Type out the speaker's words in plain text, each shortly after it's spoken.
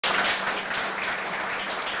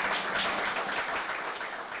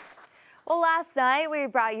Well, last night we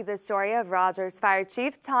brought you the story of Rogers Fire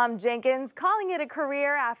Chief Tom Jenkins calling it a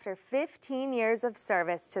career after 15 years of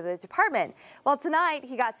service to the department. Well, tonight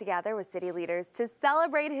he got together with city leaders to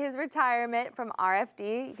celebrate his retirement from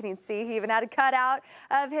RFD. You can see he even had a cutout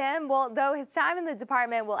of him. Well, though his time in the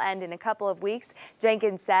department will end in a couple of weeks,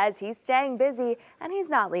 Jenkins says he's staying busy and he's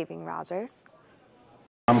not leaving Rogers.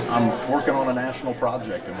 I'm working on a national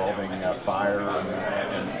project involving fire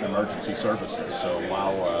and emergency services. So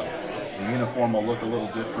while the uniform will look a little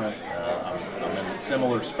different, I'm in a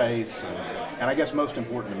similar space, and I guess most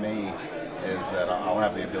important to me is that I'll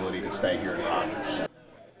have the ability to stay here in Rogers.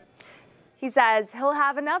 He says he'll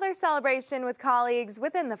have another celebration with colleagues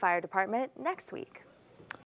within the fire department next week.